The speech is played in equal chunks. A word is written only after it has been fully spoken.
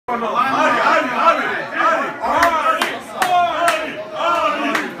I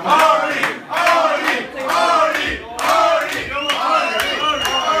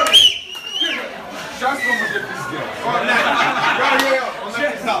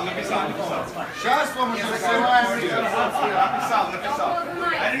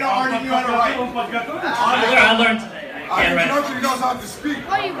didn't know Artie knew how to write. I learned today. I can't write. He knows how to speak. He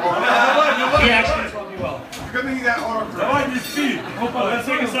actually taught me well. Good thing that orator. Давай не спи. Опа, let's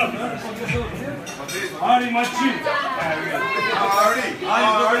take us up. Artie, мочи.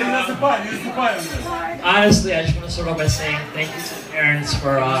 Artie, насыпай, не насыпай. Honestly, I just want to start off by saying thank you to the parents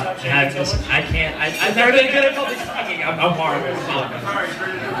for having us. I've never been good at public speaking. I'm horrible.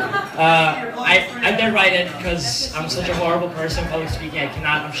 I did write it because I'm such a horrible person public speaking.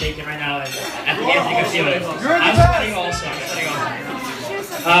 I'm shaking right now, and at the end you can feel it. I'm studying also.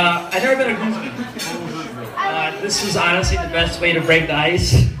 I've never been a groupie. This was honestly the best way to break the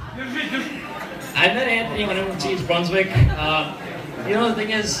ice. I met Anthony when I moved to East Brunswick. You know, the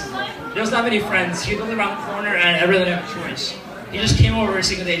thing is, there was not many friends. He lived around the corner, and I really didn't have a choice. He just came over every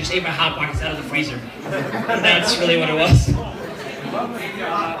single day, just ate my hot pockets out of the freezer. That's really what it was.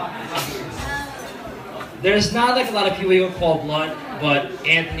 There's not like a lot of people you would call blood, but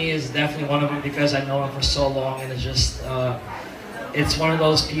Anthony is definitely one of them because I know him for so long, and it's just, it's one of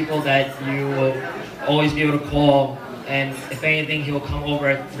those people that you will always be able to call, and if anything, he will come over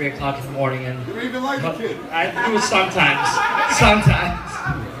at 3 o'clock in the morning. And you even like the kid? I do it sometimes.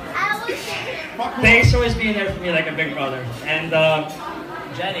 Thanks for always being there for me like a big brother. And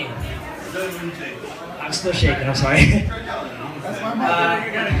Jenny, I'm still shaking. I'm sorry.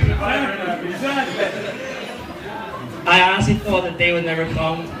 I honestly thought that they would never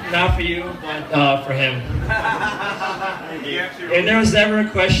come, not for you, but for him. If there was ever a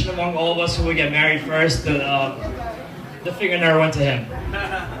question among all of us who would get married first, the finger never went to him.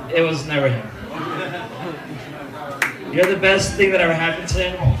 It was never him. You're the best thing that ever happened to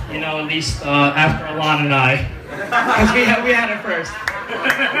him, you know, at least after Alana and I. Because we had it first.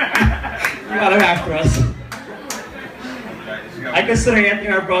 You got him after us. I consider Anthony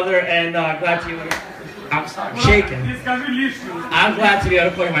our brother, and glad to be. I'm shaking. I'm glad to be able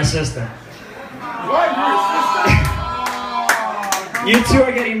to call you my sister. What? You're a sister? You two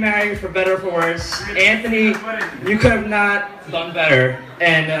are getting married for better or for worse. Anthony, you could have not done better,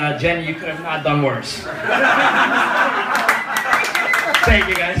 and Jenny, you could have not done worse. Thank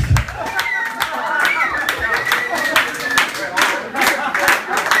you, guys.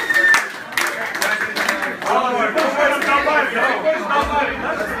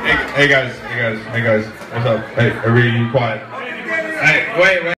 Hey guys, what's up? Hey, everybody quiet. Hey, wait.